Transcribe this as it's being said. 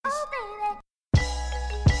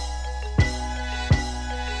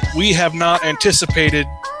we have not anticipated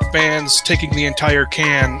fans taking the entire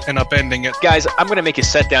can and upending it. Guys, I'm going to make you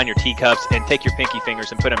set down your teacups and take your pinky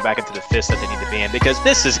fingers and put them back into the fist that they need to be in, because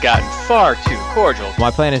this has gotten far too cordial.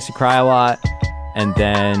 My plan is to cry a lot, and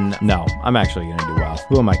then, no, I'm actually going to do well.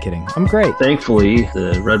 Who am I kidding? I'm great. Thankfully,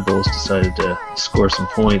 the Red Bulls decided to score some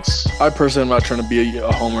points. I personally am not trying to be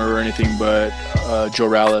a homer or anything, but Joe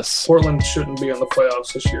Rallis. Portland shouldn't be in the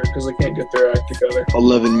playoffs this year because they can't get their act together.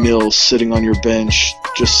 11 mil sitting on your bench,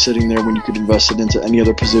 just sitting there when you could invest it into any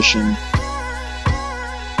other position.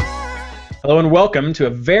 Hello and welcome to a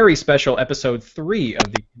very special episode 3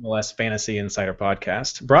 of the MLS Fantasy Insider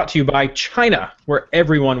Podcast, brought to you by China, where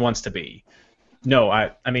everyone wants to be. No,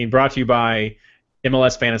 I mean brought to you by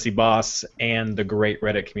MLS Fantasy Boss and the great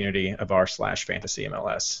Reddit community of r/Fantasy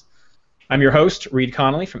MLS. I'm your host, Reed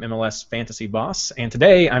Connolly from MLS Fantasy Boss, and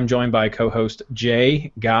today I'm joined by co-host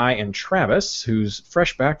Jay, Guy, and Travis, who's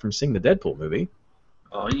fresh back from seeing the Deadpool movie.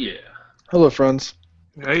 Oh, yeah. Hello, friends.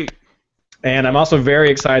 Hey. And I'm also very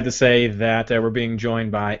excited to say that we're being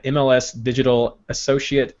joined by MLS Digital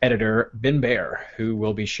Associate Editor Ben Baer, who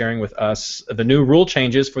will be sharing with us the new rule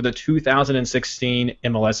changes for the 2016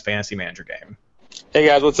 MLS Fantasy Manager game. Hey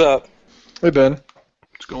guys, what's up? Hey, Ben.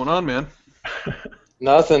 What's going on, man?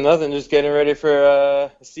 Nothing. Just getting ready for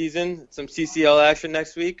a season, some CCL action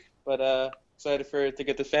next week, but excited to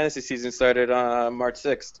get the fantasy season started on March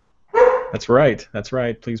 6th. That's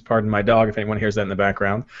right. Please pardon my dog if anyone hears that in the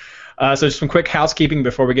background. So just some quick housekeeping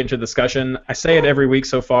before we get into the discussion. I say it every week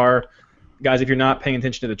so far. Guys, if you're not paying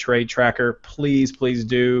attention to the trade tracker, please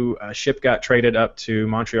do. Ship got traded up to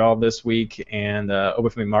Montreal this week, and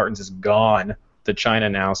Obafemi Martins is gone to China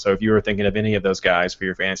now. So if you were thinking of any of those guys for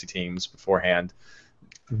your fantasy teams beforehand,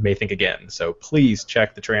 you may think again. So please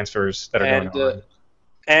check the transfers that are going on.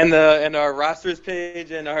 And our rosters page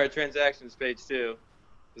and our transactions page, too.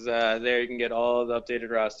 There you can get all the updated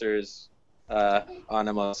rosters on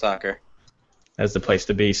MLS Soccer. That's the place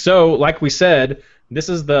to be. So, like we said, this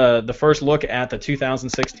is the first look at the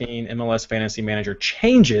 2016 MLS Fantasy Manager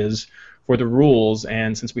changes for the rules,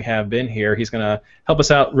 and since we have Ben here, he's going to help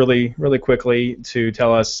us out really quickly to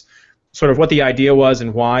tell us sort of what the idea was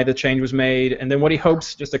and why the change was made, and then what he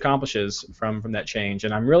hopes just accomplishes from that change.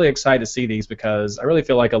 And I'm really excited to see these because I really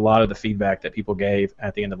feel like a lot of the feedback that people gave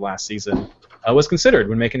at the end of last season was considered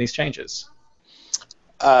when making these changes.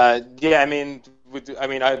 I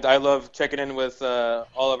love checking in with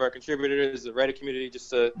all of our contributors, the Reddit community,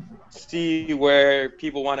 just to see where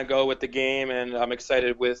people want to go with the game, and I'm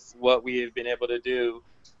excited with what we have been able to do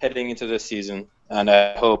heading into this season. And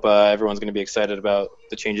I hope everyone's going to be excited about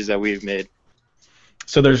the changes that we've made.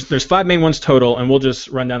 So there's 5 main ones total, and we'll just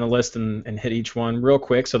run down the list and hit each one real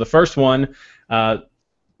quick. So the first one,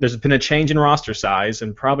 there's been a change in roster size,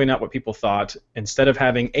 and probably not what people thought. Instead of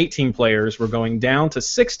having 18 players, we're going down to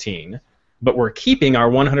 16, but we're keeping our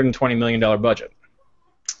 $120 million budget.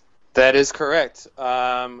 That is correct.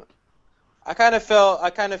 I kind of feel,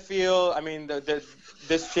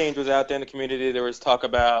 this change was out there in the community. There was talk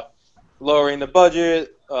about lowering the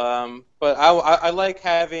budget, but I like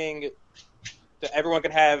having everyone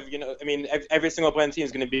can have, every single player on the team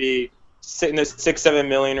is going to be in the 6-7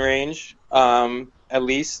 million range, at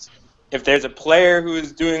least. If there's a player who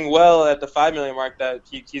is doing well at the 5 million mark, that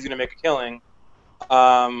he's going to make a killing.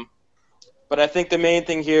 But I think the main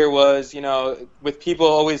thing here was, with people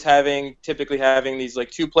always typically having these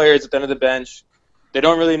like 2 players at the end of the bench, they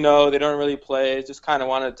don't really know, they don't really play. Just kind of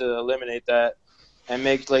wanted to eliminate that and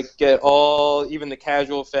get even the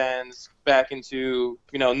casual fans back into,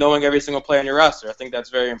 knowing every single player on your roster. I think that's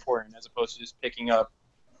very important, as opposed to just picking up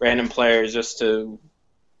random players just to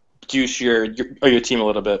juice your team a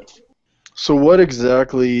little bit. So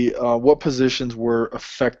what positions were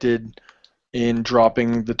affected in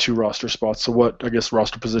dropping the 2 roster spots? So what,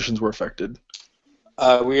 roster positions were affected?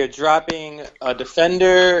 We are dropping a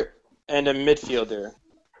defender and a midfielder.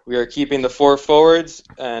 We are keeping the 4 forwards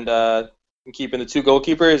and keeping the 2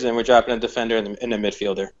 goalkeepers, and we're dropping a defender and a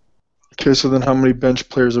midfielder. Okay, so then how many bench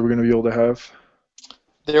players are we going to be able to have?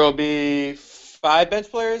 There will be 5 bench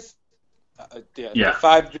players.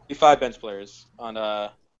 Five bench players on.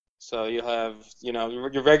 So you'll have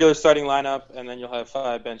your regular starting lineup, and then you'll have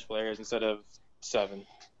 5 bench players instead of 7.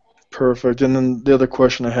 Perfect. And then the other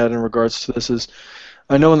question I had in regards to this is,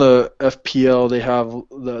 I know in the FPL they have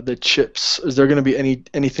the chips. Is there going to be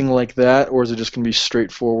anything like that, or is it just going to be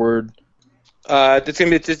straightforward? It's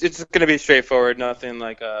gonna be straightforward. Nothing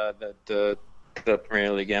like the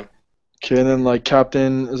Premier League game. Okay, and then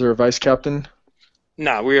captain, is there a vice captain?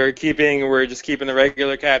 No, we're just keeping the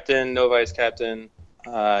regular captain, no vice captain.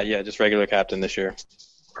 Just regular captain this year.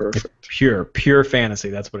 Perfect. Pure fantasy.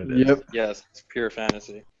 That's what it is. Yep. Yes, it's pure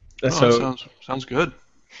fantasy. Sounds good.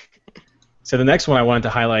 So the next one I wanted to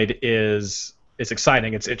highlight is it's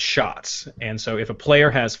exciting. It's shots, and so if a player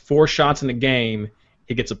has 4 shots in the game,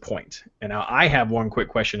 he gets a point. And now I have one quick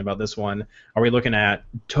question about this one. Are we looking at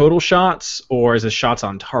total shots or is it shots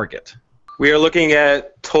on target? We are looking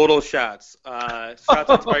at total shots. Shots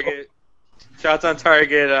on target. Shots on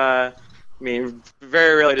target. I mean,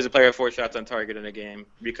 very rarely does a player have 4 shots on target in a game.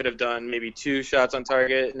 We could have done maybe 2 shots on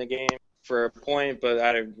target in a game for a point, but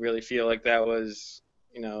I didn't really feel like that was,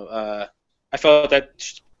 I felt that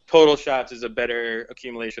total shots is a better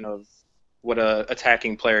accumulation of what a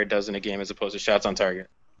attacking player does in a game as opposed to shots on target.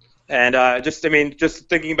 And just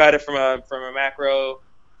thinking about it from a macro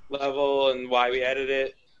level and why we added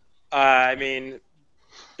it.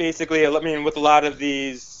 Basically, with a lot of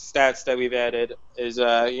these stats that we've added is,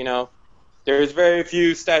 there's very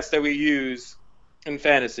few stats that we use in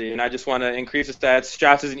fantasy, and I just want to increase the stats.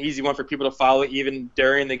 Shots is an easy one for people to follow even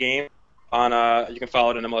during the game. You can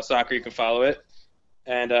follow it in MLS Soccer, you can follow it,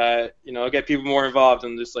 and get people more involved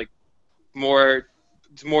and just like more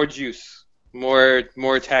juice,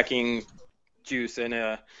 more attacking juice, and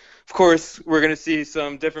of course we're gonna see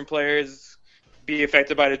some different players be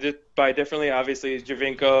affected by it differently. Obviously,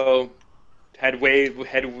 Giovinco had I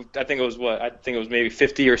think it was maybe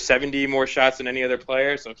 50 or 70 more shots than any other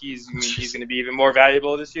player, so he's going to be even more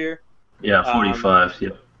valuable this year. Yeah, 45.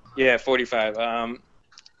 Yeah, 45.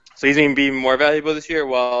 So he's going to be more valuable this year,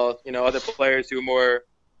 while other players who are more,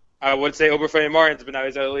 I would say Oberfrey Martins, but now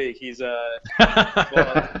he's out of the league. He's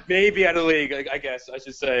maybe out of the league, I guess I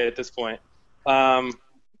should say at this point.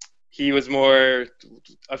 He was more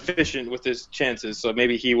efficient with his chances, so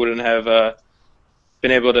maybe he wouldn't have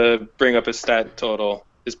been able to bring up his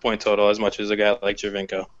point total as much as a guy like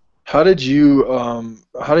Giovinco. How did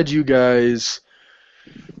you guys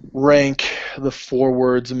rank the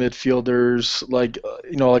forwards, midfielders? Like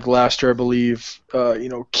last year, I believe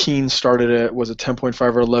Keane started at was it 10.5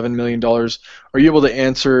 or $11 million. Are you able to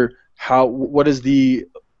answer what is the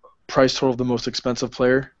price total of the most expensive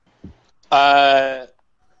player?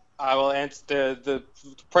 I will answer the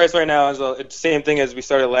price right now is the same thing as we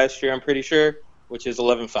started last year, I'm pretty sure, which is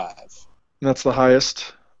 11.5. And that's the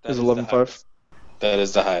highest. Is 11.5. That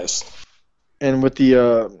is the highest. And with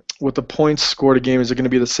the points scored a game, is it going to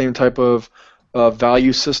be the same type of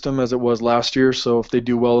value system as it was last year? So if they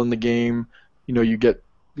do well in the game, you get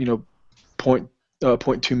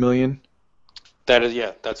 0.2 million.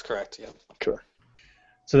 That's correct. Yeah. Okay.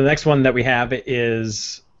 So the next one that we have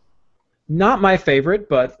is not my favorite,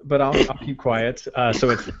 but I'll keep quiet.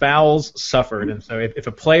 So it's fouls suffered, and so if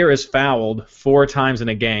a player is fouled 4 times in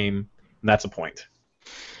a game, that's a point.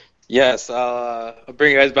 Yes, I'll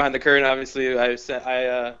bring you guys behind the curtain. Obviously,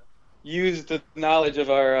 I used the knowledge of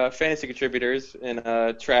our fantasy contributors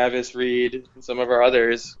and Travis, Reed, and some of our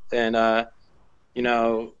others, and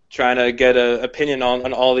trying to get an opinion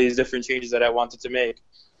on all these different changes that I wanted to make.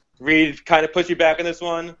 Reed kind of put you back on this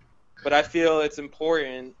one, but I feel it's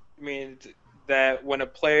important. That when a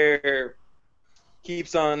player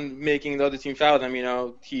keeps on making the other team foul them,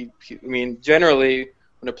 generally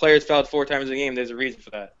when a player is fouled 4 times a game, there's a reason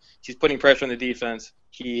for that. He's putting pressure on the defense.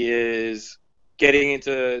 He is getting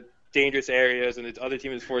into dangerous areas, and the other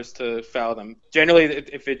team is forced to foul them. Generally,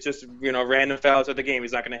 if it's just random fouls at the game,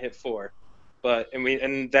 he's not going to hit 4.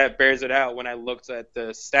 And that bears it out when I looked at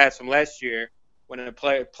the stats from last year. When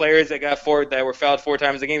players that were fouled 4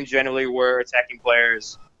 times a game generally were attacking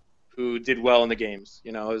players who did well in the games.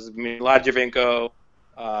 It was a lot of Giovinco,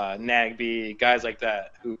 Nagby, guys like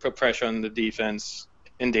that who put pressure on the defense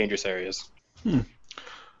in dangerous areas.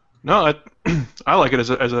 No, I like it as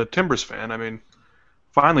a Timbers fan.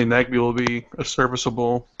 Finally Nagby will be a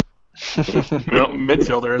serviceable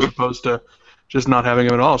midfielder as opposed to just not having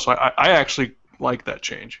him at all. So I actually like that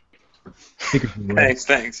change.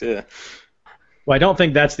 Thanks, yeah. Well, I don't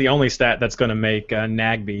think that's the only stat that's going to make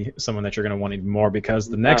Nagby someone that you're going to want even more, because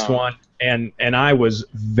the next one, and I was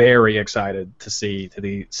very excited to see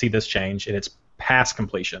this change, and it's pass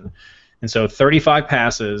completion. And so 35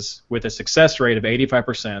 passes with a success rate of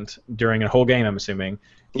 85% during a whole game, I'm assuming,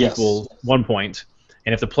 equals 1 point.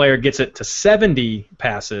 And if the player gets it to 70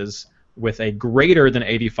 passes with a greater than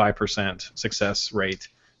 85% success rate,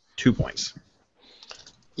 2 points.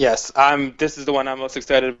 Yes, this is the one I'm most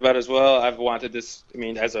excited about as well. I've wanted this.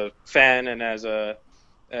 As a fan and as a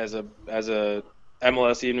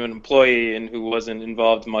MLS even an employee and who wasn't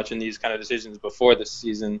involved much in these kind of decisions before this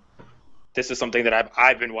season, this is something that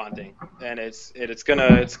I've been wanting, and it's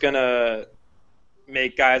gonna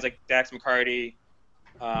make guys like Dax McCarty,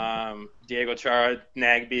 Diego Chara,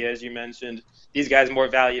 Nagby, as you mentioned, these guys more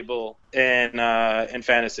valuable in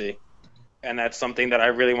fantasy. and that's something that I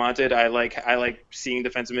really wanted. I like seeing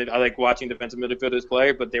I like watching defensive midfielders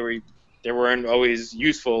play, but they weren't always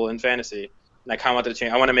useful in fantasy. And I kind of wanted to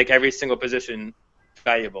change. I want to make every single position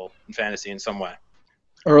valuable in fantasy in some way.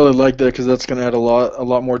 I really like that because that's going to add a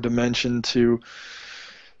lot more dimension to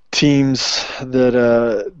teams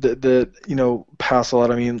that pass a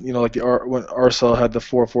lot. I mean, like when Arcel had the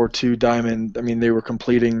 4-4-2 diamond. I mean, they were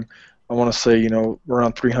completing, I want to say,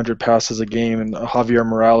 around 300 passes a game, and Javier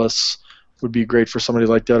Morales would be great for somebody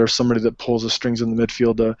like that, or somebody that pulls the strings in the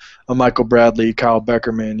midfield. A Michael Bradley, Kyle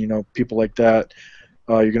Beckerman, people like that.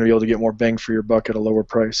 You're going to be able to get more bang for your buck at a lower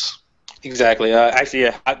price. Exactly.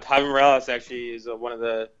 Javier Morales actually is one of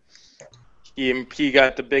the. He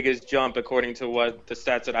got the biggest jump according to what the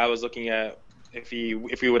stats that I was looking at. If we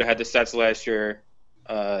would have had the stats last year,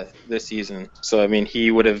 this season, so I mean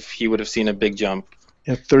he would have seen a big jump.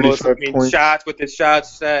 Yeah, 35 points. Shots with the shot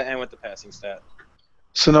stat and with the passing stat.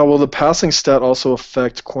 So now, will the passing stat also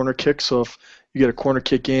affect corner kicks? So if you get a corner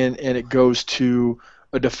kick in and it goes to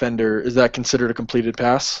a defender, is that considered a completed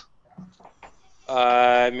pass?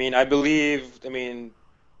 I believe.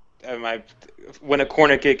 When a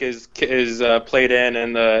corner kick is played in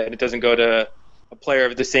and it doesn't go to a player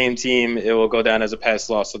of the same team, it will go down as a pass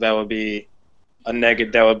lost. So that would be a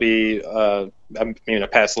negative. That would be a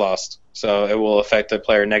pass lost. So it will affect the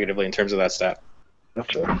player negatively in terms of that stat.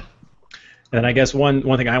 Gotcha. And I guess one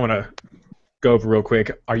thing I want to go over real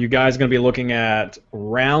quick, are you guys going to be looking at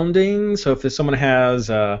rounding? So if someone has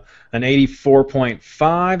an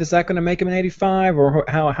 84.5, is that going to make him an 85? Or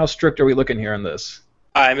how strict are we looking here on this?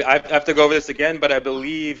 I have to go over this again, but I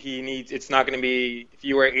believe it's not going to be, if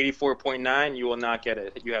you are at 84.9, you will not get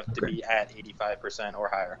it. You have to be at 85% or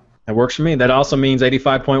higher. That works for me. That also means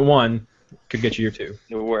 85.1 could get you your 2.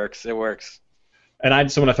 It works. And I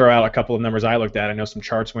just want to throw out a couple of numbers I looked at. I know some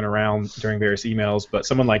charts went around during various emails, but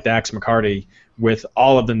someone like Dax McCarty, with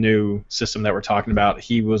all of the new system that we're talking about,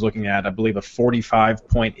 he was looking at, I believe, a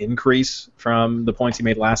 45-point increase from the points he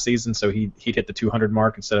made last season, so he'd hit the 200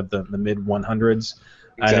 mark instead of the mid-100s.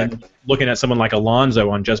 Exactly. And then looking at someone like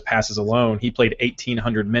Alonso on just passes alone, he played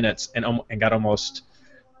 1,800 minutes and got almost,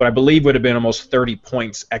 what I believe would have been almost 30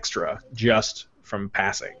 points extra just from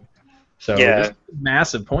passing. So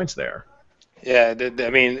massive points there. Yeah, there's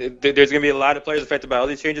going to be a lot of players affected by all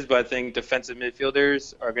these changes, but I think defensive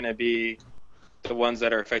midfielders are going to be the ones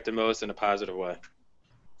that are affected most in a positive way.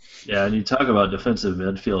 Yeah, and you talk about defensive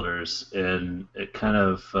midfielders, and it kind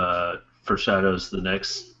of foreshadows the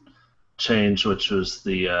next change, which was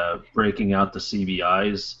the breaking out the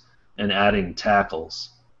CBIs and adding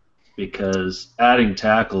tackles, because adding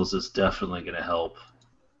tackles is definitely going to help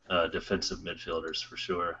defensive midfielders for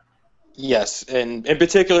sure. Yes, and in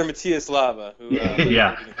particular Matias Lava, who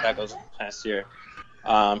tackles last year.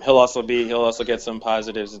 He'll also get some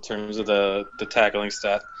positives in terms of the tackling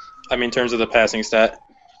stat. In terms of the passing stat.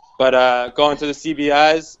 But going to the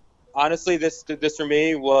CBIs, honestly, this for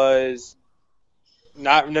me was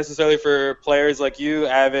not necessarily for players like you,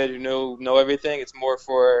 Avid, who know everything. It's more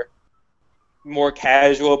for more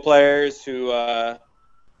casual players who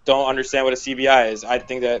don't understand what a CBI is. I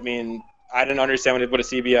think that I didn't understand what a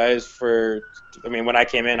CBI is when I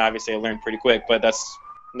came in, obviously I learned pretty quick, but that's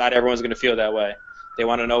not everyone's going to feel that way. They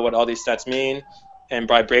want to know what all these stats mean, and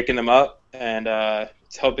by breaking them up, and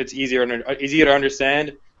it's easier to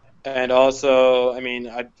understand. And also,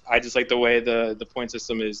 I just like the way the point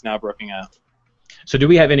system is now broken out. So do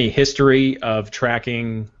we have any history of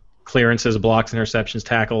tracking clearances, blocks, interceptions,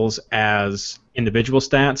 tackles as individual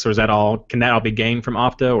stats, or can that all be gained from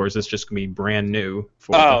Opta, or is this just going to be brand new?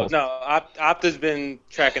 Opta's been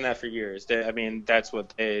tracking that for years. That's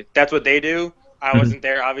what they do. I wasn't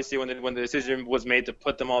there, obviously, when the decision was made to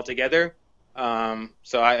put them all together.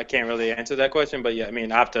 So I can't really answer that question, but yeah,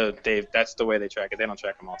 Opta, that's the way they track it. They don't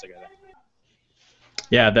track them all together.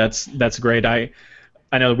 Yeah, that's great.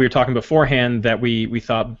 I know we were talking beforehand that we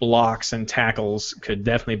thought blocks and tackles could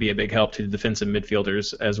definitely be a big help to the defensive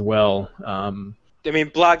midfielders as well.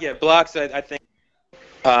 Blocks, I think,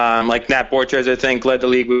 like Nat Borchardt, I think, led the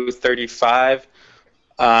league with 35.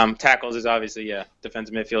 Tackles is obviously,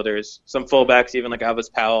 defensive midfielders. Some fullbacks, even like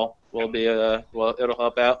Alvis Powell, will be, it'll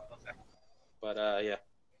help out. But, yeah.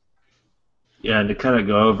 Yeah, and to kind of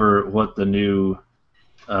go over what the new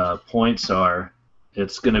points are,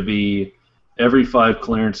 it's going to be every 5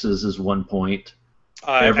 clearances is 1 point.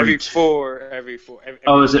 Every four.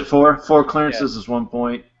 Is it 4? 4 clearances is 1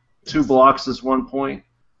 point. 2 blocks is 1 point.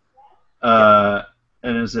 And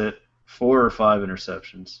is it 4 or 5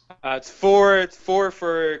 interceptions? It's 4. It's 4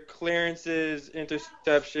 for clearances,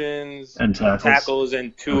 interceptions, and tackles,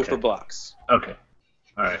 and 2 for blocks. Okay.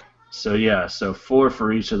 All right. So yeah, so 4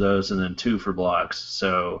 for each of those, and then 2 for blocks.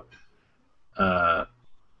 So the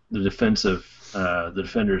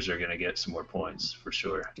defenders are going to get some more points for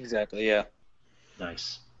sure. Exactly. Yeah.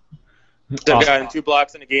 Nice. They've Awesome. gotten 2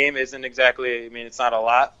 blocks in a game isn't exactly. I mean, it's not a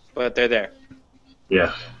lot, but they're there.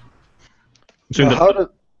 Yeah. So Now, how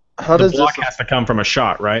the does block this? has to come from a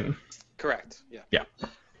shot, right? Correct. Yeah.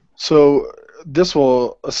 So this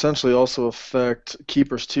will essentially also affect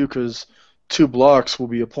keepers too, because 2 blocks will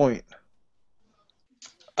be a point.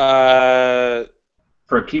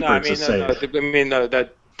 For a keeper, No, I it's mean, a save.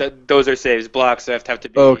 that those are saves. Blocks have to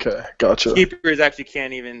be. Okay, gotcha. Keepers actually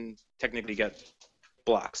can't even technically get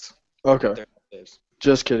blocks. Okay, They're saves.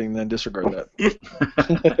 just kidding. Then disregard that.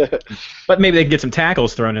 But maybe they can get some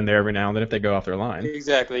tackles thrown in there every now and then if they go off their line.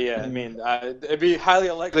 Exactly. Yeah. I mean, it'd be highly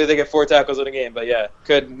unlikely they get 4 tackles in a game, but yeah,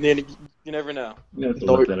 you never know. You have to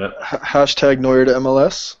look that up. Hashtag Neuer to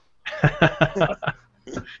MLS.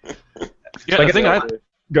 Yeah, Like the thing I-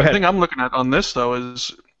 Go the ahead. thing I'm looking at on this though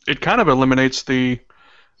is it kind of eliminates that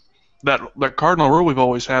cardinal rule we've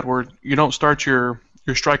always had where you don't start your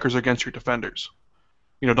strikers against your defenders.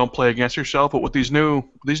 Don't play against yourself. But with these new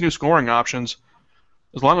scoring options,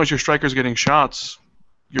 as long as your striker's getting shots,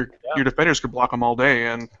 your defenders could block them all day,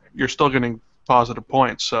 and you're still getting positive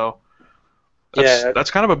points. So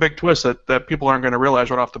that's kind of a big twist that people aren't going to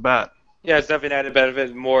realize right off the bat. Yeah, it's definitely added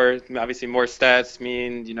benefit. Obviously, more stats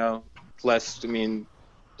mean less.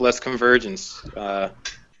 Less convergence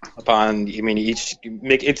upon. It makes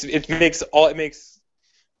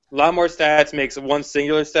a lot more stats makes one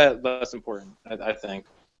singular stat less important. I think.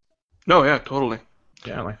 No, yeah, totally.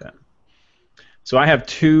 Yeah, I like that. So I have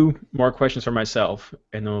 2 more questions for myself,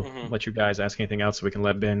 and then we'll let you guys ask anything else so we can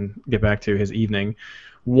let Ben get back to his evening.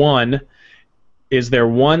 1, is there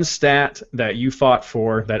one stat that you fought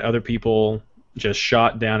for that other people just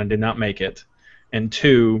shot down and did not make it? And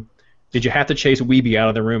 2, did you have to chase Weeby out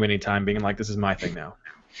of the room anytime, being like, this is my thing now?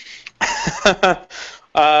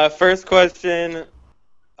 First question.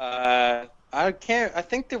 I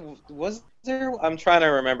think there was there. I'm trying to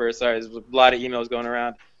remember. Sorry, there's a lot of emails going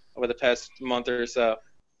around over the past month or so.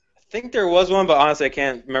 I think there was one, but honestly, I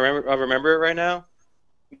can't remember it right now.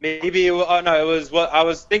 Maybe it was what I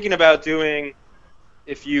was thinking about doing.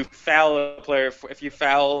 If you foul a player, if you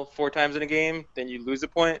foul 4 times in a game, then you lose a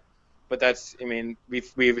point. But we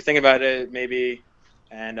were thinking about it maybe,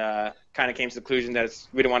 and kind of came to the conclusion that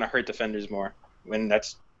we don't want to hurt defenders more when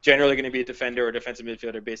that's generally going to be a defender or defensive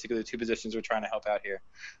midfielder, basically the 2 positions we're trying to help out here.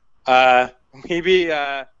 He's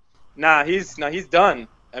done.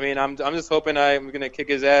 I mean, I'm just hoping I'm going to kick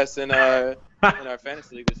his ass in our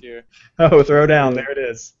fantasy league this year. Oh, throw down. There it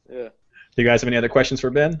is. Yeah. Do you guys have any other questions for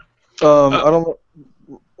Ben? I don't know.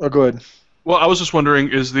 Oh, go ahead. Well, I was just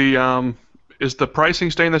wondering, is the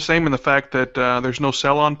pricing staying the same in the fact that there's no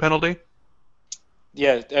sell-on penalty?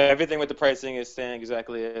 Yeah, everything with the pricing is staying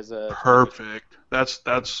exactly as a. Perfect. That's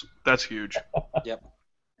huge. Yep.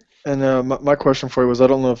 And my question for you was, I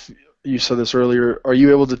don't know if you said this earlier. Are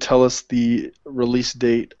you able to tell us the release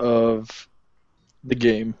date of the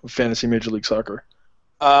game of Fantasy Major League Soccer?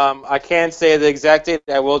 I can't say the exact date.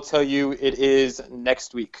 I will tell you it is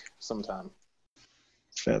next week sometime.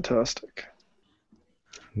 Fantastic.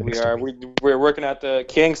 We're working out the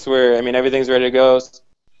kinks. Everything's ready to go.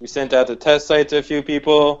 We sent out the test site to a few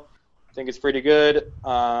people. I think it's pretty good.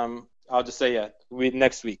 I'll just say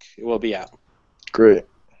next week it will be out. Great.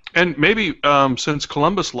 And maybe since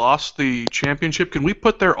Columbus lost the championship, can we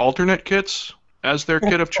put their alternate kits as their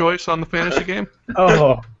kit of choice on the fantasy game?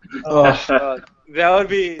 Oh. That would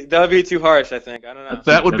be too harsh. I think. I don't know.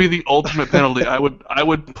 That would be the ultimate penalty. I would.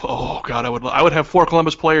 Oh God, I would have 4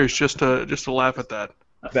 Columbus players just to laugh at that.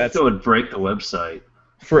 That would break the website.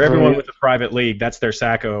 For everyone with a private league, that's their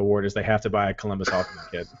Sacco award, is they have to buy a Columbus Ultimate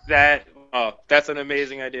kit. That's an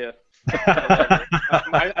amazing idea.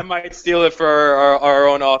 I might steal it for our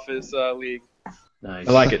own office league. Nice.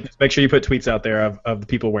 I like it. Just make sure you put tweets out there of the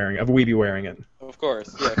people of Weeby wearing it. Of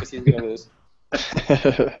course, yeah, because he's gonna lose.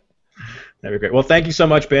 That'd be great. Well, thank you so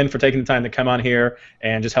much, Ben, for taking the time to come on here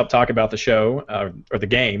and just help talk about the show or the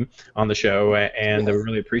game on the show, and we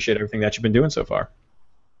really appreciate everything that you've been doing so far.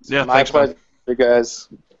 Yeah, my pleasure, guys.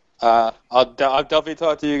 I'll definitely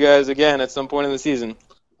talk to you guys again at some point in the season.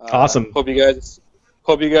 Awesome. Hope you guys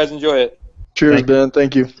enjoy it. Cheers, Ben.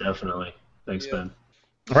 Thank you. Definitely. Thanks, Ben.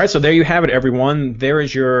 All right, so there you have it, everyone. There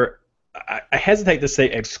is your, I hesitate to say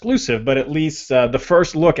exclusive, but at least the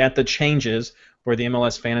first look at the changes for the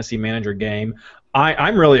MLS Fantasy Manager game.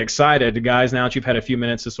 I'm really excited, guys, now that you've had a few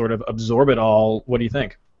minutes to sort of absorb it all. What do you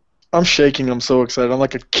think? I'm shaking. I'm so excited. I'm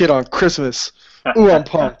like a kid on Christmas. Ooh, I'm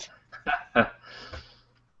pumped.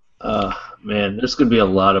 Man, there's going to be a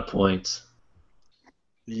lot of points.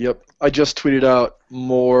 Yep. I just tweeted out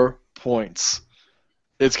more points.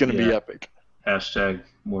 It's going to be Yeah. epic. Hashtag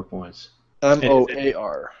more points.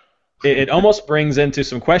 MOAR. It almost brings into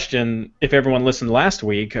some question, if everyone listened last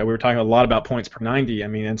week, we were talking a lot about points per 90. I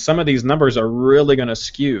mean, and some of these numbers are really going to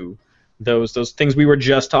skew those things we were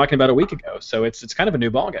just talking about a week ago. So it's kind of a new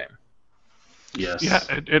ballgame. Yes. Yeah,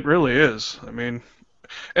 it really is. I mean,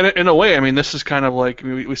 and in a way, I mean, this is kind of like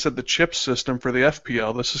we said the chip system for the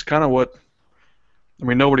FPL. This is kind of what, I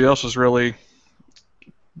mean, nobody else is really.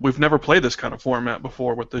 We've never played this kind of format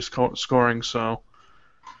before with this scoring, so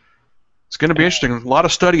it's going to be interesting. A lot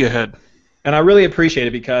of study ahead. And I really appreciate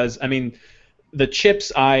it because, I mean, the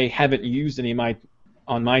chips I haven't used any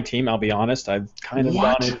on my team, I'll be honest. I've kind of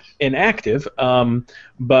gone inactive.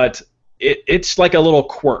 But it's like a little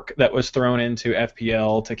quirk that was thrown into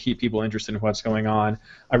FPL to keep people interested in what's going on.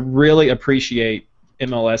 I really appreciate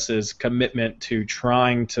MLS's commitment to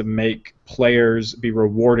trying to make players be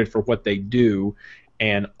rewarded for what they do,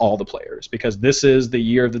 and all the players, because this is the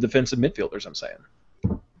year of the defensive midfielders, I'm saying.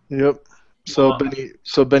 Yep. So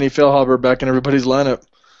Benny Feilhaber back in everybody's lineup.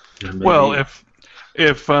 Well,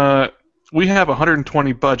 if we have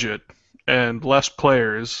 120 budget and less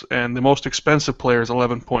players, and the most expensive player is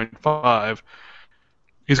 11.5,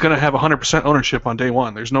 he's going to have 100% ownership on day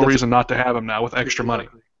one. There's no reason not to have him now with extra money.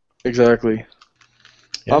 Exactly.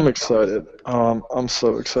 Yeah. I'm excited. I'm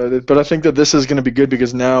so excited. But I think that this is going to be good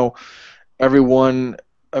because now everyone,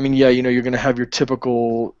 I mean, yeah, you're going to have your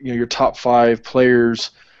typical, your top 5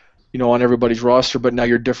 players, on everybody's roster, but now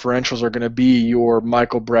your differentials are going to be your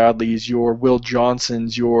Michael Bradleys, your Will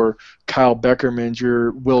Johnsons, your Kyle Beckermans,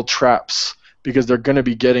 your Will Trapps, because they're going to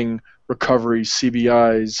be getting recoveries,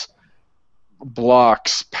 CBIs,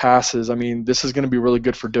 blocks, passes. I mean, this is going to be really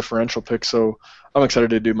good for differential picks, so I'm excited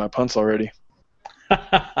to do my punts already. It's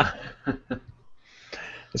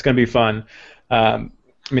going to be fun. I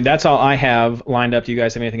mean, that's all I have lined up. Do you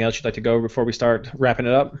guys have anything else you'd like to go over before we start wrapping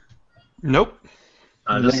it up? Nope.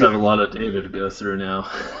 I just have a lot of data to go through now.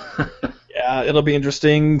 Yeah, it'll be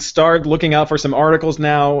interesting. Start looking out for some articles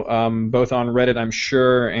now, both on Reddit, I'm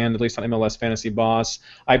sure, and at least on MLS Fantasy Boss.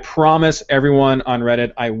 I promise everyone on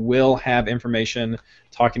Reddit I will have information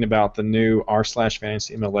talking about the new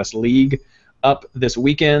r/Fantasy MLS League up this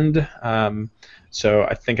weekend. So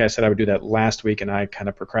I think I said I would do that last week, and I kind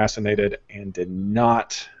of procrastinated and did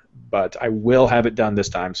not. But I will have it done this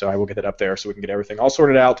time, so I will get it up there so we can get everything all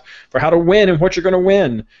sorted out for how to win and what you're going to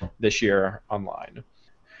win this year online.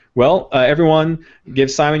 Well, everyone,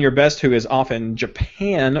 give Simon your best, who is off in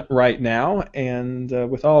Japan right now. And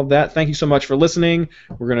with all of that, thank you so much for listening.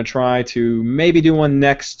 We're going to try to maybe do one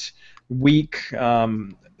next week,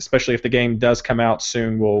 especially if the game does come out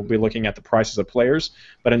soon. We'll be looking at the prices of players.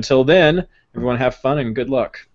 But until then, everyone have fun and good luck.